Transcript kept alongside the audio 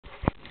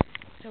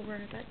So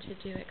we're about to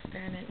do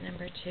experiment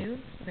number 2,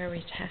 where we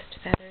test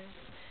feathers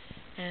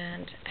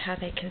and how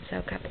they can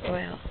soak up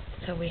oil.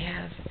 So we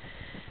have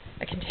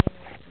a container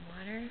with some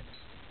water,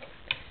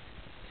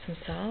 some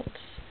salt,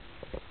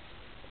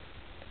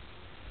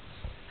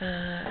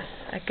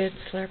 a good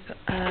slurp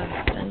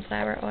of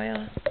sunflower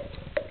oil,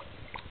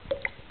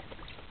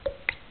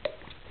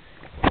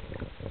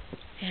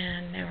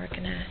 and now we're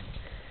going to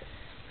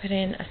put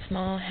in a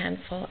small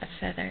handful of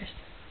feathers.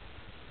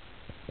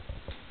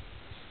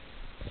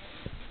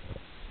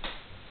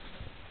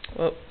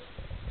 Whoa.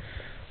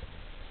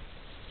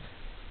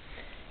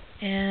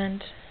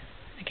 And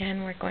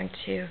again, we're going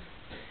to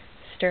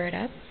stir it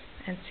up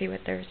and see what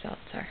the results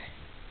are.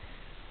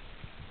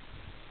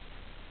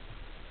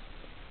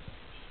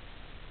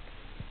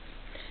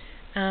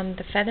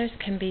 The feathers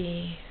can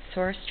be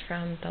sourced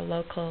from the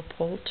local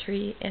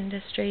poultry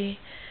industry,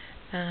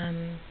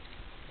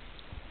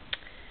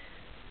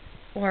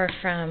 or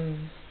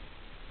from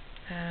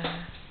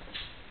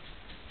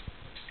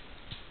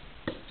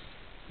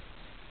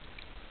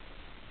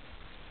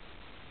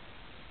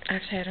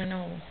actually, I don't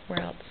know where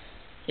else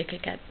you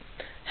could get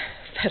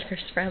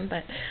feathers from,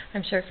 but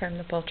I'm sure from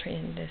the poultry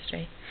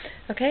industry.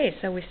 Okay,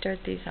 so we stirred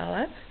these all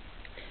up,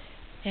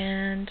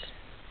 and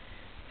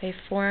they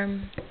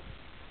form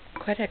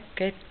quite a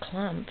good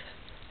clump.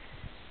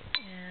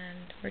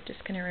 And we're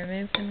just going to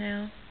remove them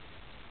now.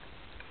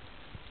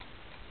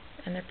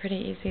 And they're pretty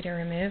easy to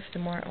remove the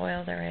more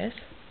oil there is,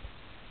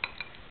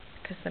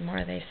 because the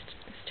more they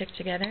stick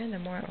together, the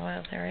more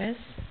oil there is.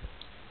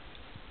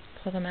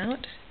 Pull them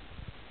out.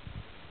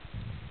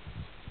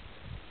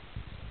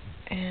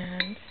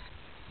 And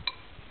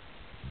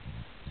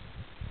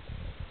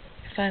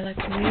if I look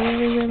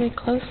really, really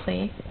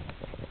closely,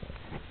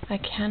 I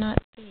cannot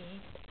see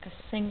a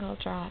single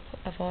drop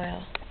of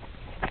oil.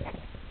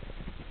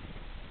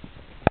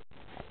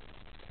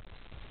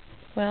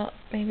 Well,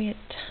 maybe a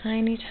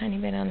tiny, tiny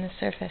bit on the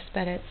surface,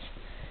 but it's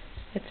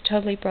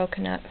totally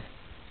broken up.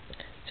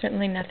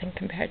 Certainly nothing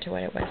compared to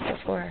what it was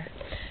before.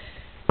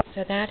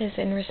 So that is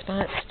in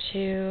response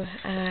to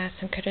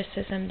some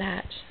criticism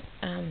that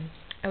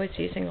I was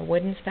using a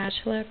wooden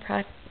spatula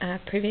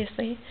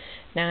previously.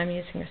 Now I'm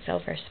using a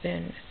silver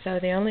spoon. So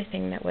the only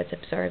thing that was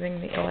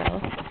absorbing the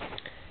oil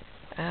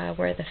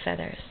were the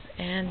feathers.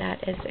 And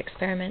that is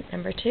experiment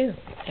number 2.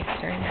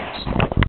 Experiment.